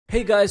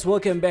Hey guys,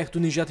 welcome back to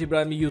Nijat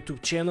Ibrahim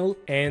YouTube channel,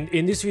 and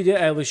in this video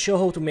I will show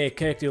how to make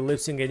character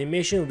lip sync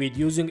animation with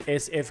using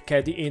SF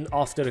Caddy in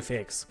After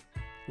Effects.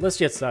 Let's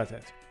get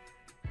started.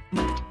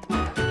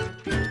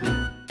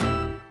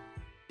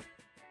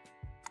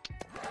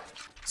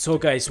 So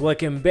guys,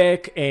 welcome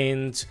back,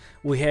 and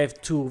we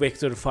have two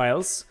vector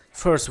files.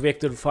 First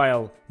vector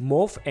file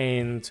MOV,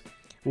 and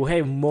we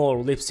have more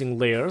lip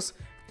sync layers.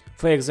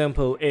 For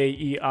example,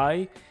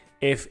 AEI,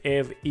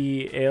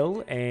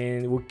 FFEL,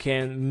 and we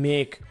can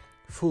make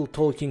full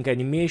talking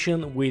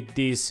animation with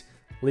these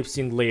lip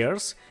sync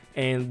layers.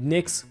 And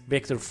next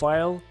vector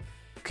file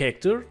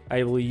character,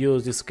 I will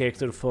use this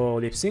character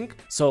for lip sync.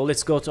 So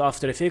let's go to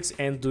After Effects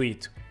and do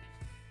it.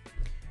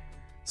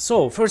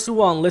 So first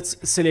one, let's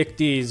select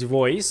this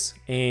voice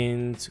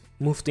and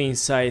move to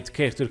inside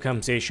character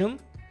compensation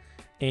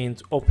and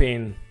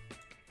open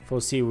for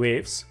C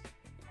waves.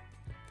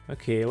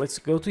 Okay, let's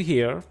go to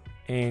here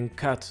and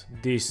cut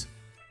this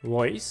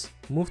voice,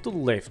 move to the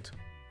left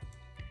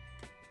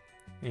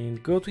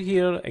and go to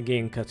here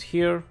again, cut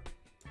here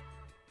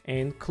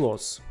and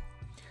close.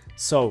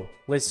 So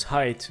let's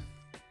hide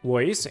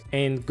voice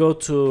and go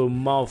to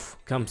mouth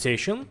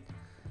compensation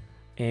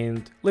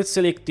and let's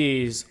select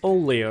these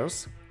all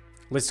layers.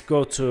 Let's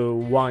go to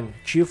one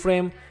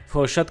keyframe.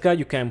 For shortcut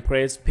you can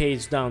press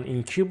page down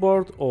in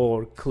keyboard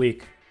or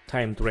click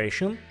time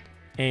duration,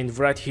 and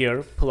right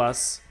here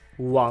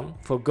 +1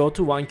 for go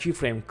to one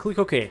keyframe, click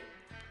OK.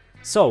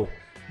 So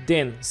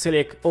then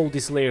select all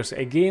these layers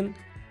again,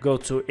 go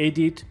to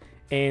edit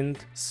and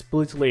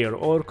split layer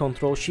or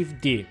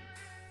Ctrl+Shift+D.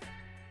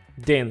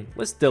 Then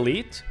let's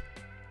delete.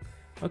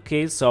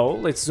 Okay, so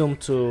let's zoom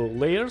to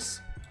layers.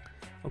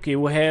 Okay,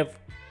 we have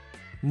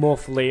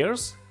mouth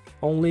layers,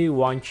 only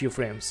one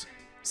keyframes.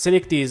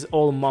 Select these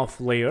all mouth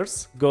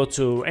layers, go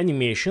to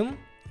animation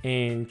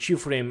and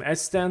keyframe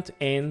assistant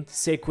and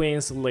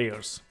sequence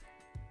layers.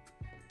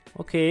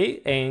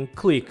 Okay, and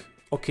click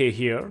OK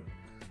here.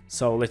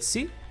 So let's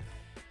see.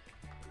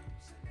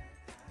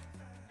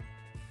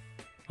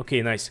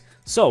 Okay, nice.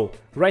 So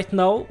right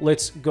now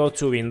let's go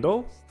to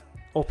window,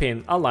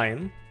 open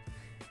align,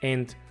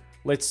 and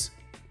let's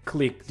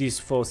click this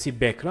for see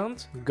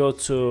background, go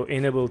to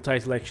enable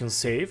title action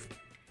save,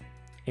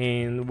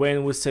 and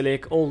when we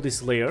select all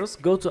these layers,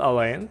 go to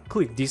align,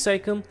 click this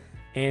icon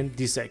and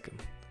this icon.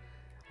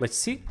 Let's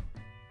see.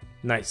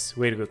 Nice,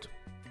 very good.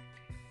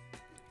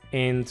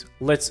 And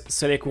let's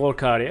select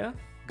work area,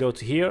 go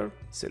to here,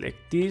 select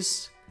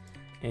this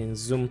and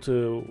zoom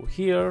to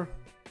here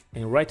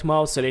and right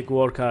mouse select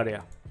work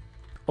area.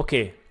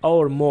 Okay,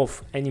 our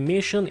mouth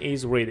animation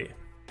is ready.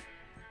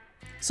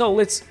 So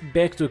let's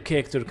back to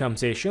character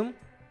compensation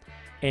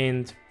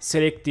and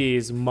select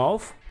this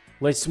mouth.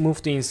 Let's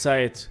move to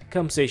inside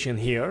compensation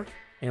here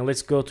and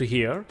let's go to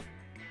here.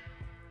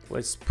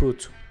 Let's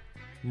put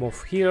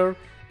mouth here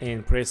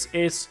and press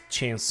S,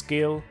 change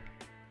scale.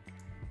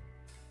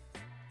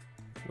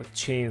 Let's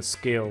change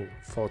scale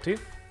 40.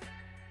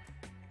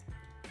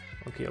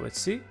 Okay,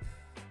 let's see.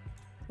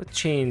 Let's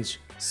change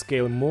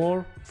scale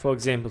more, for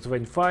example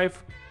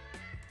 25.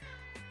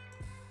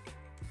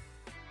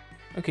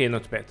 Okay,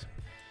 not bad.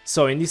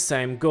 So in this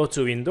time go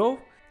to window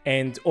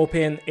and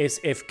open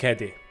SF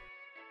Caddy.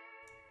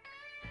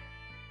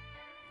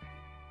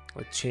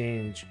 Let's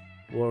change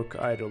work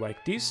area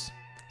like this.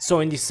 So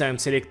in this time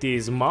select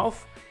this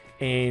mouth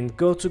and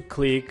go to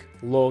click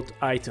load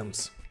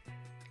items.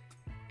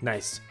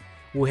 Nice.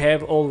 We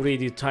have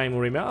already time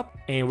remap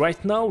and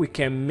right now we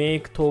can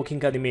make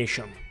talking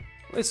animation.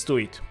 Let's do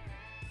it.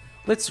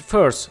 Let's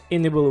first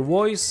enable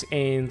voice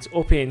and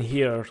open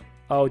here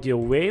audio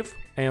wave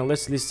and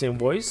let's listen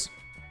voice.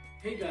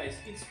 Hey guys,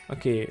 it's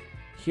okay,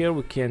 here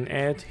we can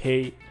add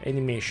hey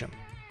animation.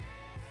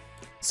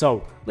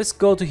 So let's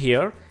go to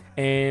here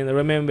and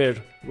remember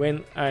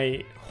when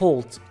I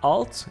hold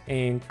alt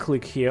and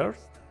click here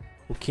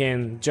we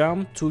can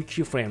jump 2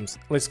 keyframes.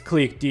 Let's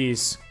click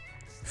this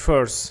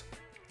first,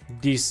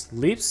 these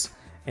lips,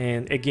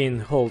 and again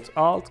hold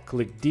alt,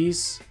 click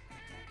this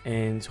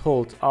and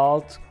hold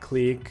alt,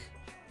 click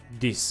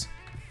this.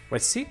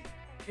 Let's see.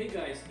 hey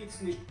guys, it's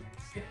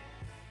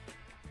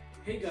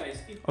hey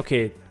guys,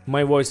 okay,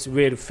 my voice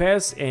very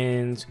fast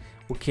and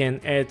we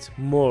can add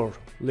more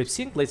lip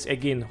sync. Let's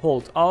again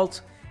hold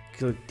alt,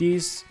 click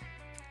this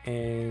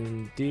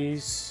and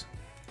this,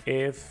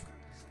 F,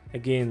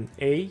 again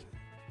A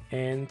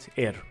and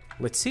R.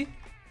 Let's see.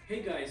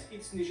 Hey guys,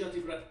 it's Nijat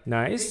Ibrahim.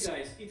 Nice. Hey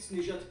guys, it's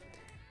Nijat.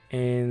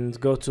 And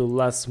go to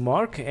last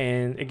mark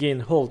and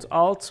again hold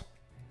alt.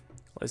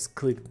 Let's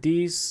click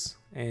this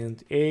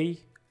and A.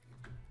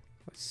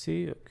 Let's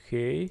see.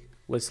 Okay,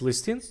 let's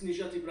listen. It's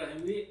Nijat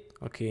Ibrahim.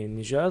 Okay,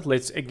 Nijat.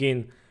 Let's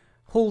again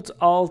hold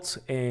alt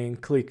and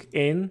click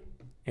N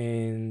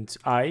and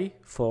I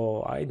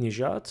for I,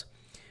 Nijat.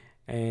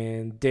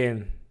 And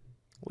then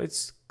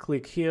let's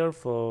click here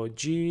for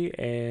G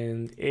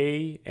and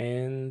A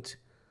and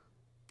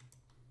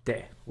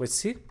there. Let's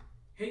see.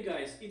 Hey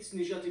guys, it's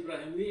Nijat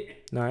Ibrahim.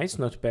 Nice,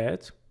 not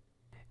bad.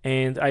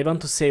 And I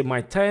want to save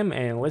my time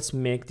and let's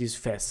make this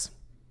fast.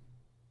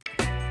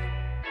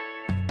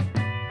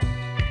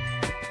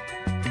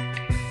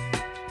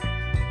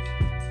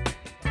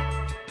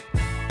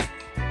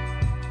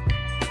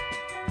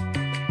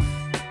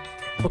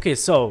 Okay,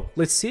 so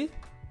let's see.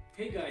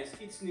 Hey guys,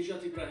 it's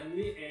Nijat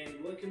Ibrahimli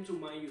and welcome to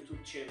my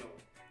YouTube channel.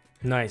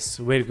 Nice,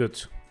 very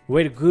good.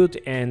 Very good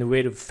and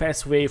very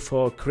fast way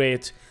for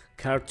create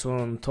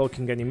cartoon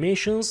talking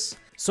animations.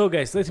 So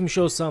guys, let me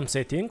show some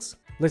settings.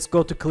 Let's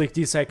go to click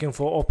this icon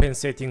for open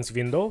settings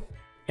window,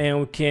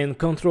 and we can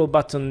control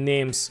button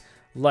names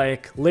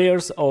like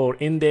layers or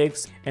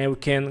index, and we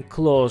can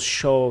close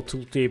show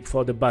tooltip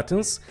for the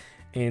buttons,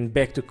 and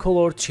back to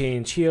color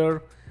change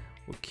here.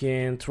 We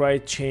can try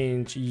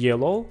change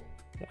yellow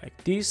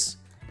like this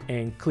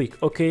and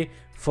click OK.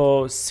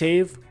 For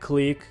save,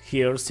 click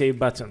here save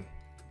button.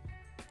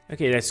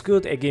 Okay, that's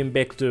good. Again,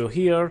 back to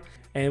here,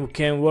 and we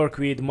can work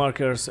with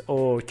markers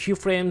or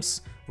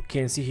keyframes. We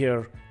can see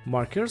here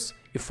markers.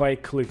 If I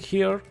click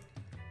here,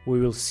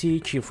 we will see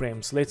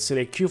keyframes. Let's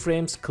select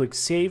keyframes, click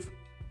save.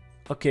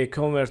 Okay,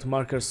 convert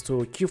markers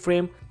to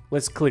keyframe.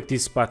 Let's click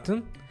this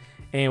button,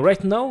 and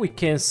right now we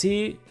can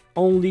see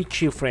only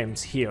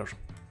keyframes here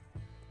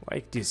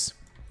like this.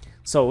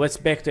 So let's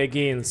back to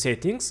again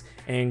settings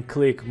and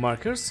click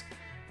markers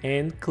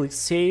and click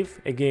save.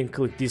 Again,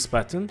 click this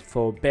button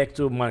for back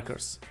to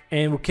markers,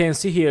 and we can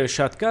see here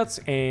shortcuts,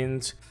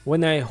 and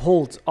when I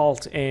hold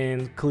alt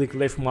and click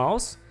left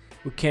mouse,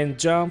 we can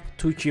jump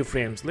 2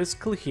 keyframes. Let's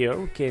click here.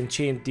 We can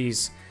change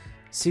these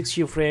 6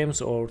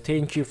 keyframes or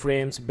 10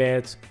 keyframes,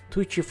 but 2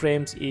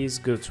 keyframes is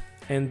good.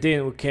 And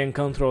then we can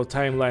control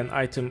timeline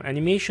item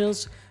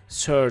animations,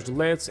 surge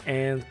LEDs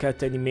and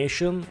cut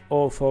animation,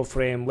 or for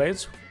frame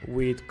LEDs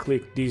with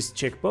click this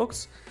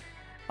checkbox.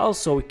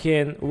 Also, we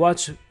can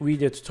watch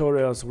video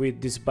tutorials with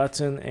this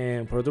button,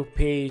 and product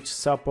page,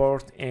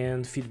 support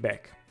and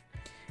feedback,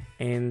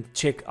 and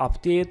check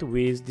update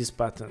with this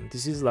button.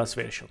 This is last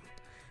version.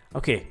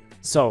 Okay,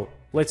 so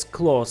let's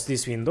close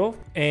this window,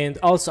 and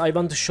also I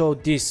want to show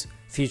this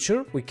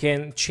feature. We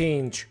can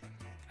change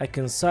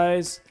icon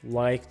size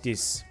like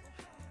this.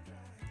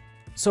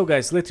 So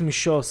guys, let me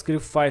show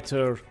Script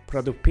Fighter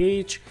product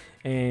page,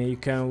 and you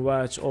can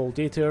watch all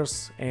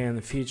details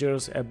and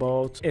features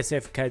about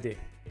SF Caddy.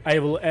 I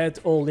will add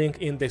all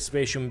link in the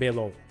description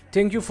below.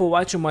 Thank you for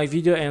watching my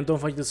video, and don't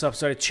forget to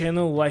subscribe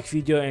channel, like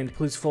video, and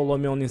please follow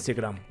me on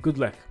Instagram. Good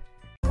luck.